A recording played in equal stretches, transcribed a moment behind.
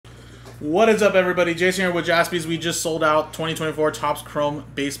What is up, everybody? Jason here with Jaspys. We just sold out 2024 Topps Chrome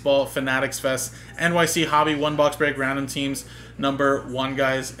Baseball Fanatics Fest NYC Hobby One Box Break Random Teams #1,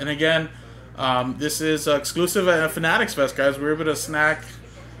 guys. And again, this is exclusive at Fanatics Fest, guys. We were able to snack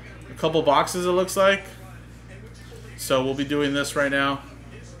a couple boxes, it looks like. So we'll be doing this right now.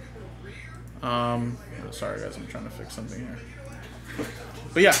 Sorry, guys. I'm trying to fix something here.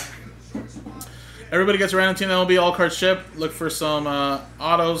 But yeah. Everybody gets a random team that will be all cards shipped. Look for some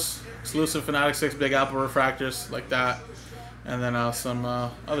autos. Exclusive Fanatics 6 Big Apple refractors like that, and then some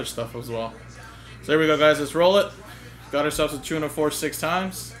other stuff as well. So there we go, guys. Let's roll it. Got ourselves a 2 and a 4 6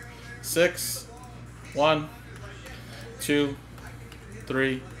 times. 6, 1, 2,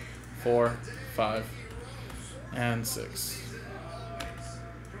 3, 4, 5, and 6.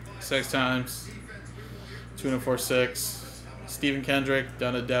 6 times. 2 and a 4 6. Stephen Kendrick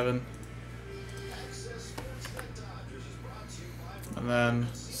down to Devin, and then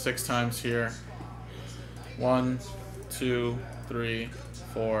 6 times here. 1, 2, 3,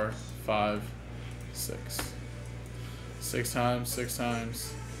 4, 5, 6. 6 times, 6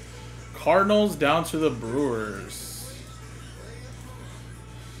 times. Cardinals down to the Brewers.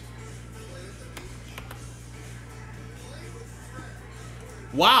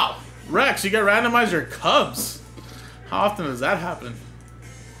 Wow, Rex, you got randomized your Cubs. How often does that happen?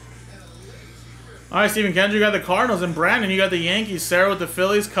 All right, Stephen Kendrick, you got the Cardinals, and Brandon, you got the Yankees. Sarah with the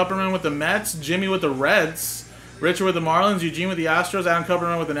Phillies, Kupperman with the Mets, Jimmy with the Reds, Richard with the Marlins, Eugene with the Astros, Adam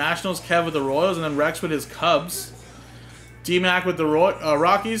Kupperman with the Nationals, Kev with the Royals, and then Rex with his Cubs. D-Mac with the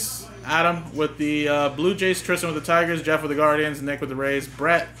Rockies, Adam with the Blue Jays, Tristan with the Tigers, Jeff with the Guardians, Nick with the Rays,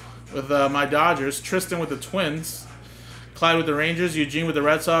 Brett with my Dodgers, Tristan with the Twins, Clyde with the Rangers, Eugene with the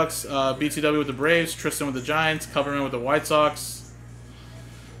Red Sox, BTW with the Braves, Tristan with the Giants, Kupperman with the White Sox,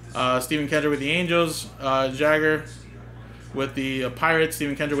 Stephen Kendrick with the Angels, Jagger with the Pirates,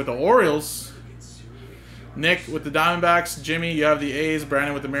 Stephen Kendrick with the Orioles, Nick with the Diamondbacks, Jimmy, you have the A's,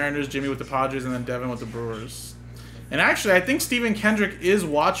 Brandon with the Mariners, Jimmy with the Padres, and then Devin with the Brewers. And actually, I think Stephen Kendrick is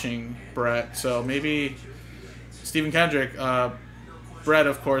watching, Brett, so maybe Stephen Kendrick, Brett,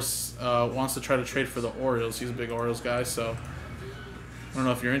 of course, wants to try to trade for the Orioles. He's a big Orioles guy, so I don't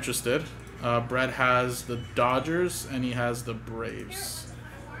know if you're interested. Brett has the Dodgers, and he has the Braves.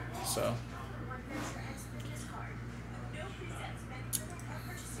 So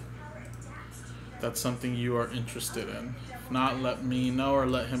that's something you are interested in. If not, let me know or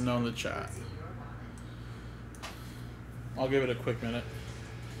let him know in the chat. I'll give it a quick minute.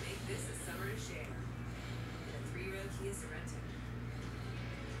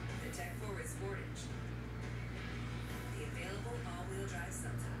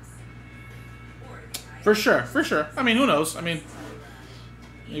 For sure, for sure. I mean, who knows? I mean,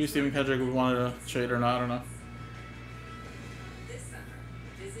 maybe Stephen Kendrick would want to trade or not, I don't know. This summer,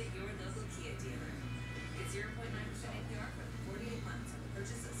 visit your local Kia dealer. Get 0.9% APR for 48 months on the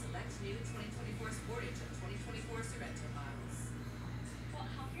purchase of select new 2024 Sportage and 2024 Sorrento models. Well,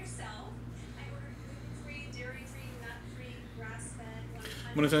 help yourself. I ordered gluten-free, dairy-free, nut-free, grass-fed.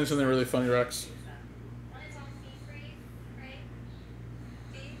 I'm going to tell you something really funny, Rex.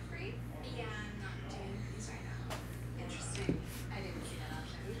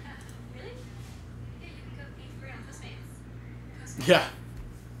 Yeah.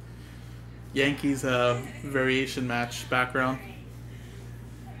 Yankees variation match background.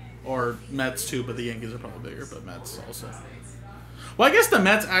 Or Mets too, but the Yankees are probably bigger, but Mets also. Well, I guess the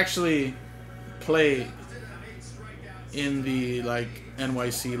Mets actually play in the like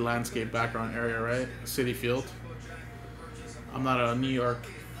NYC landscape background area, right? City Field. I'm not a New York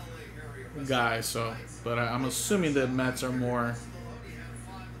guy, so but I'm assuming the Mets are more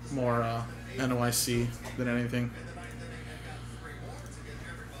NYC than anything.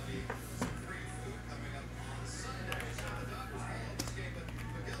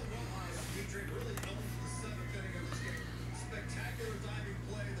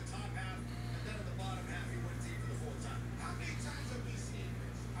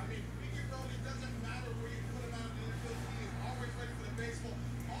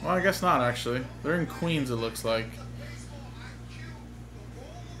 Well, I guess not, actually. They're in Queens, it looks like.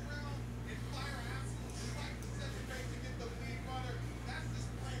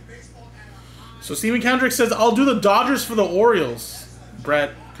 So Stephen Kendrick says, I'll do the Dodgers for the Orioles.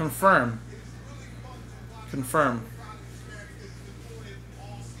 Brett, confirm. Confirm.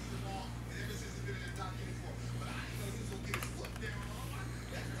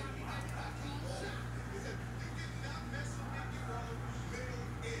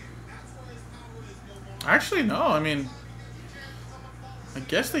 Actually, no. I mean, I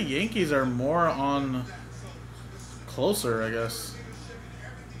guess the Yankees are more on closer, I guess.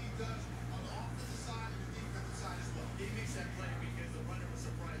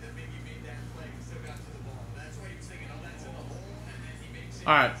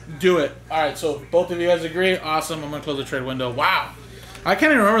 Alright, do it. Alright, so both of you guys agree? Awesome. I'm going to close the trade window. Wow. I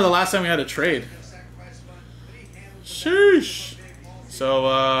can't even remember the last time we had a trade. Sheesh.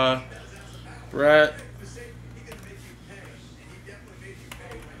 So, Brett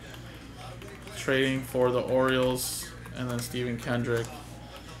trading for the Orioles, and then Steven Kendrick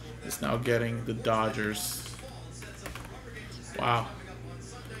is now getting the Dodgers. Wow.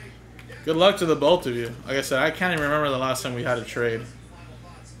 Good luck to the both of you. Like I said, I can't even remember the last time we had a trade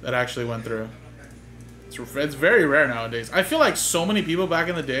that actually went through. It's very rare nowadays. I feel like so many people back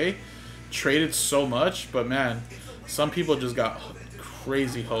in the day traded so much, but man, some people just got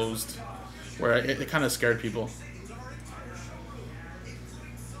crazy hosed, where it kind of scared people.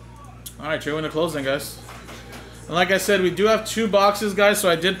 Alright, trade window closing, guys. And like I said, we do have 2 boxes, guys, so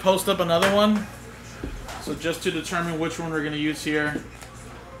I did post up another one. So just to determine which one we're going to use here.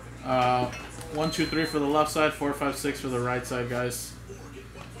 1, 2, 3 for the left side, 4, 5, 6 for the right side, guys.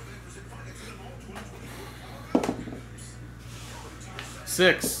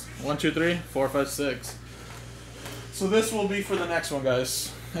 Six. 1, 2, 3, 4, 5, 6. So this will be for the next one,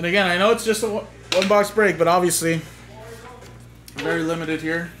 guys. And again, I know it's just a 1 box break, but obviously very limited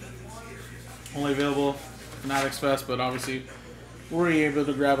here. Only available Fanatics Fest, but obviously we're able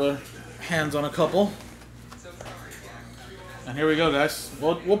to grab a hands on a couple. And here we go, guys.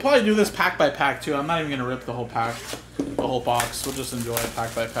 We'll probably do this pack by pack too. I'm not even gonna rip the whole pack, the whole box. We'll just enjoy it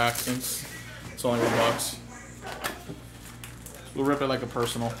pack by pack since it's only 1 box. We'll rip it like a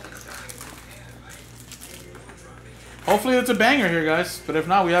personal. Hopefully it's a banger here, guys. But if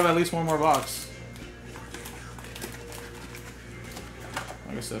not, we have at least 1 more box.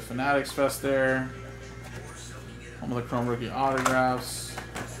 Like I said, Fanatics Fest there. Home of the Chrome Rookie autographs.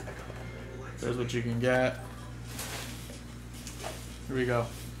 There's what you can get. Here we go.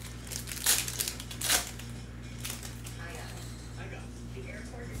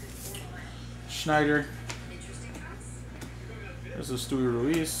 Schneider. This is Stewie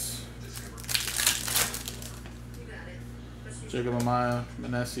Ruiz. Jacob Amaya,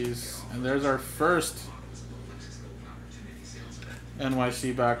 Meneses. And there's our first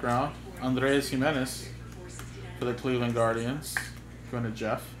NYC background. Andres Jimenez for the Cleveland Guardians. Going to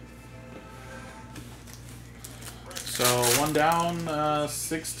Jeff. So 1 down,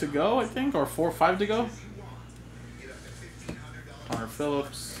 6 to go, I think, or 4, 5 to go. Connor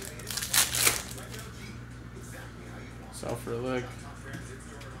Phillips. Alfred Lick.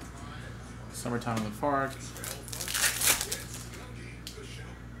 Summertime in the Park.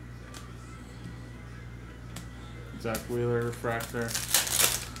 Zach Wheeler, refractor.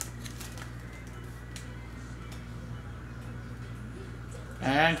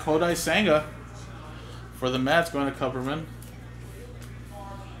 And Kodai Senga for the Mets, going to Kupperman.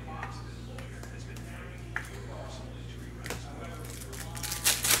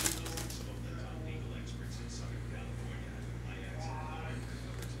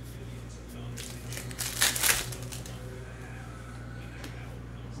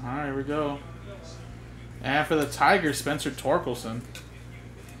 Alright, here we go. And for the Tigers, Spencer Torkelson.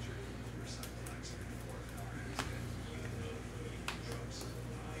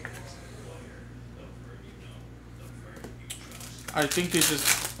 I think they just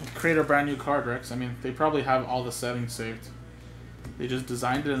create a brand new card, Rex. I mean, they probably have all the settings saved. They just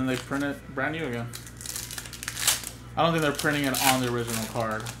designed it and they print it brand new again. I don't think they're printing it on the original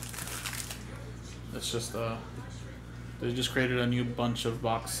card. It's just they just created a new bunch of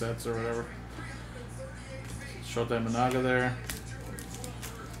box sets or whatever. Shota Managa there.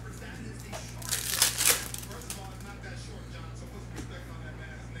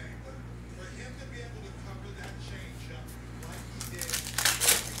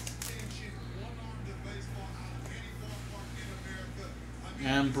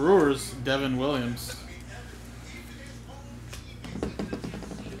 And Brewers, Devin Williams.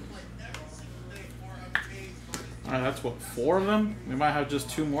 Alright, that's what, 4 of them? We might have just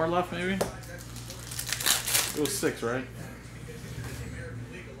 2 more left, maybe? It was 6, right?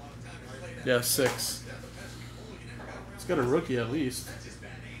 Yeah, 6. It's got a rookie at least.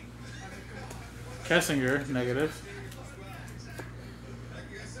 Kessinger, negative.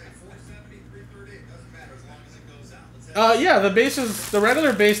 Yeah, the base is the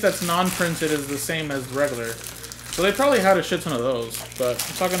regular base that's non-printed is the same as regular. So they probably had a shit ton of those. But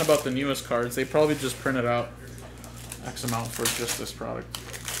I'm talking about the newest cards. They probably just printed out X amount for just this product.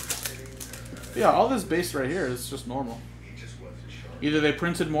 But yeah, all this base right here is just normal. Either they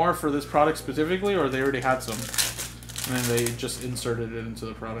printed more for this product specifically, or they already had some, and then they just inserted it into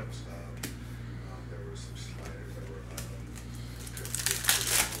the product.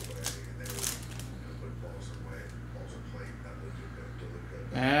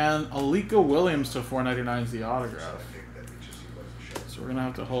 And Alika Williams to 499 is the autograph. So we're going to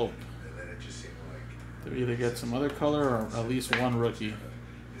have to hope to either get some other color or at least one rookie.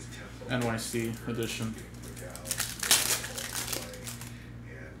 NYC edition.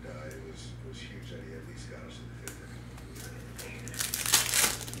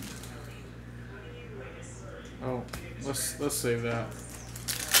 Oh, let's save that.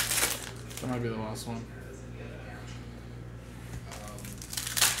 That might be the last one.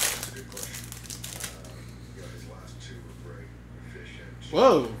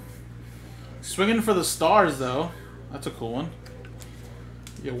 Whoa! Swinging for the stars, though. That's a cool one.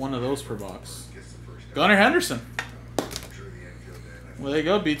 You get one of those per box. Gunnar Henderson. Well, there you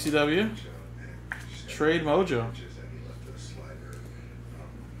go, BTW. Trade Mojo.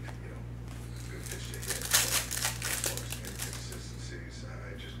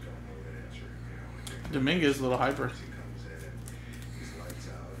 Dominguez, a little hyper.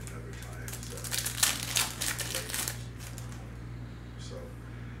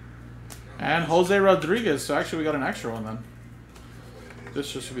 And Jose Rodriguez. So actually we got an extra one then. This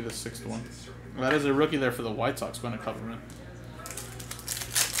should be the 6th one. That is a rookie there for the White Sox going to cover him.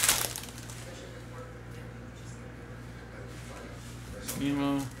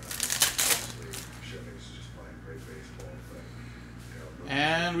 Nemo.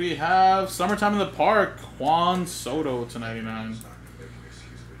 And we have Summertime in the Park, Juan Soto to 99.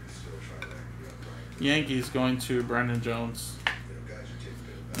 Yankees going to Brandon Jones.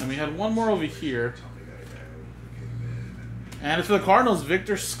 And we had one more over here. And it's for the Cardinals,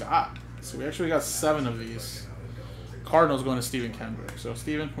 Victor Scott. So we actually got 7 of these. Cardinals going to Steven Kendrick. So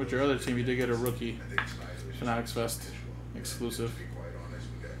Steven, with your other team, you did get a rookie Fanatics Fest exclusive.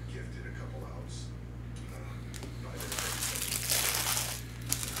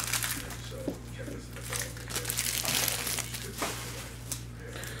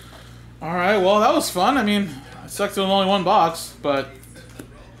 All right, well, that was fun. I mean, it sucked to only one box, but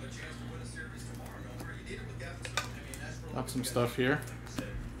got some stuff here.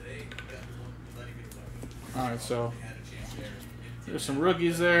 All right, so there's some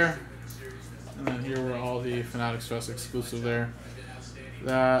rookies there, and then here were all the Fanatics Fest exclusive there.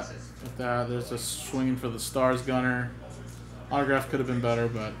 There's a swinging for the stars gunner. Autograph could have been better,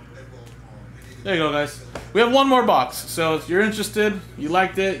 but there you go, guys. We have one more box, so if you're interested, you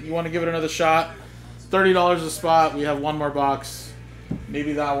liked it, you want to give it another shot, $30 a spot. We have one more box.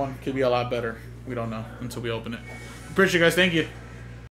 Maybe that one could be a lot better. We don't know until we open it. Appreciate you guys. Thank you.